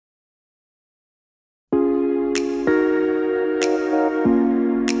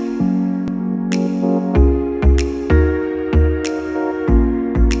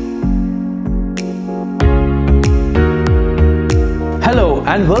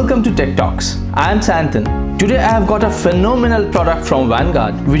and welcome to Tech Talks. I am Santan. Today I have got a phenomenal product from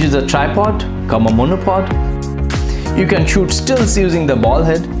Vangaurd, which is a tripod, monopod. You can shoot stills using the ball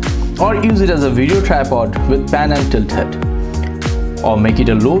head or use it as a video tripod with pan and tilt head, or make it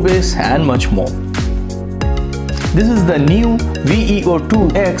a low base and much more. This is the new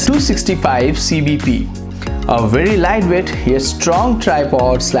VEO2x 265 CBP. A very lightweight yet strong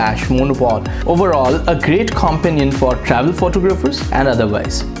tripod slash monopod. Overall, a great companion for travel photographers and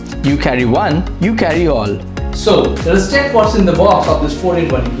otherwise. You carry one, you carry all. So, let's check what's in the box of this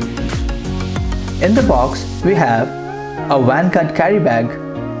 4-in-1 equipment. In the box, we have a Vangaurd carry bag,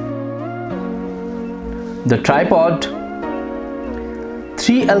 the tripod,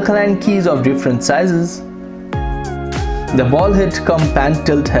 3 alkaline keys of different sizes, the ball head cum pan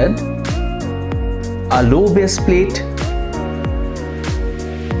tilt head, a low base plate,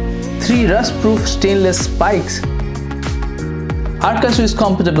 3 rust-proof stainless spikes, Arca Swiss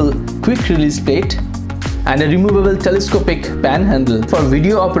compatible quick release plate, and a removable telescopic pan handle for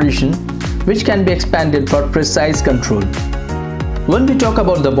video operation, which can be expanded for precise control. When we talk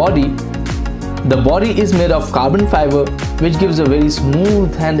about the body is made of carbon fiber, which gives a very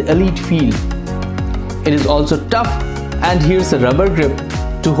smooth and elite feel. It is also tough, and here's a rubber grip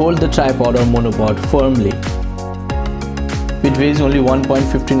to hold the tripod or monopod firmly. It weighs only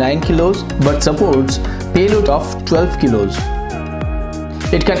 1.59 kilos but supports payload of 12 kilos.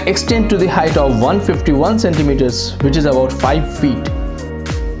 It can extend to the height of 151 centimeters, which is about 5 feet.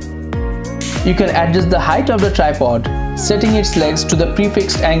 You can adjust the height of the tripod, setting its legs to the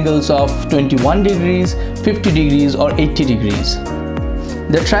prefixed angles of 21 degrees, 50 degrees or 80 degrees.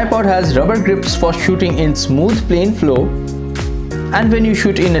 The tripod has rubber grips for shooting in smooth plane flow, and when you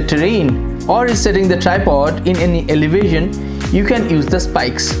shoot in a terrain or is setting the tripod in any elevation, you can use the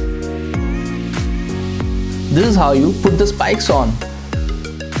spikes. This is how you put the spikes on.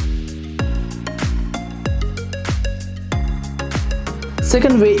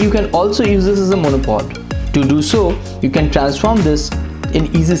 Second way, you can also use this as a monopod. To do so, you can transform this in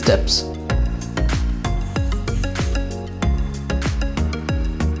easy steps.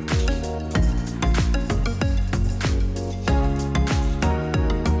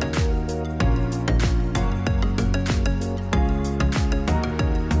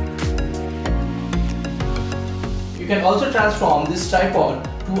 You can also transform this tripod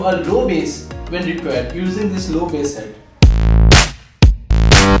to a low base when required using this low base head.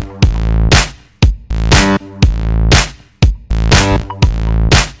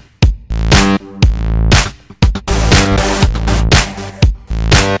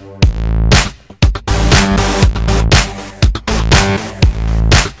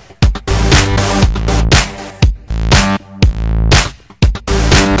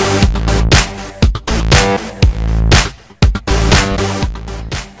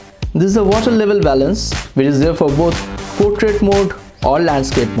 This is a water level balance, which is there for both portrait mode or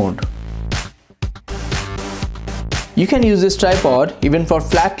landscape mode. You can use this tripod even for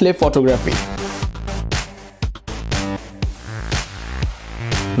flat lay photography.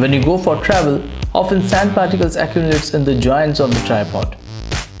 When you go for travel, often sand particles accumulates in the joints of the tripod.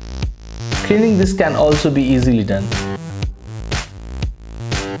 Cleaning this can also be easily done.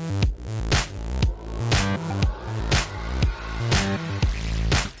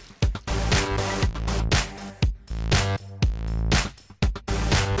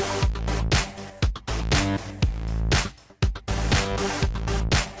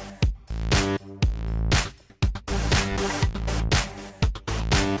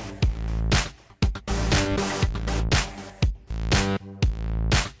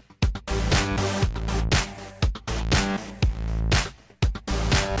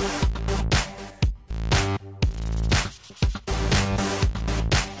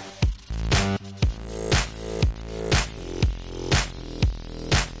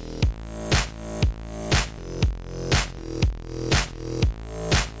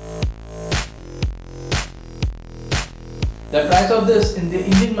 The price of this in the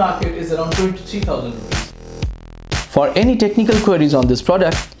Indian market is around 23,000 rupees. For any technical queries on this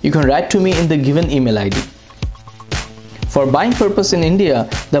product, you can write to me in the given email ID. For buying purpose in India,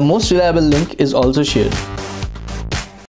 the most reliable link is also shared.